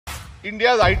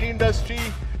India's IT industry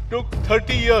took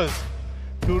 30 years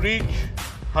to reach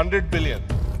 100 billion.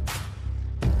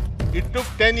 It took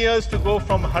 10 years to go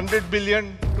from 100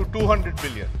 billion to 200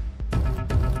 billion.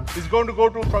 It's going to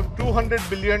go from 200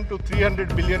 billion to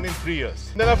 300 billion in 3 years.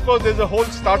 Then of course there's a whole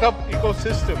startup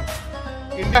ecosystem.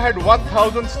 India had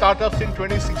 1,000 startups in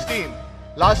 2016.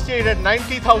 Last year it had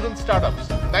 90,000 startups,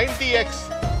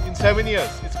 90x in 7 years.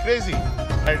 It's crazy.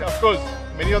 And of course,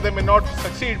 many of them may not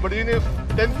succeed, but even if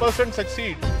 10%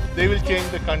 succeed, they will change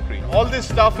the country. All this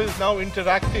stuff is now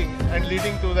interacting and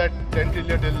leading to that $10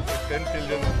 trillion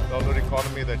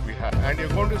economy that we have. And you're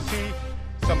going to see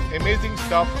some amazing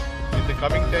stuff in the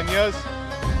coming 10 years,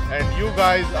 and you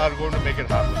guys are going to make it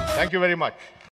happen. Thank you very much.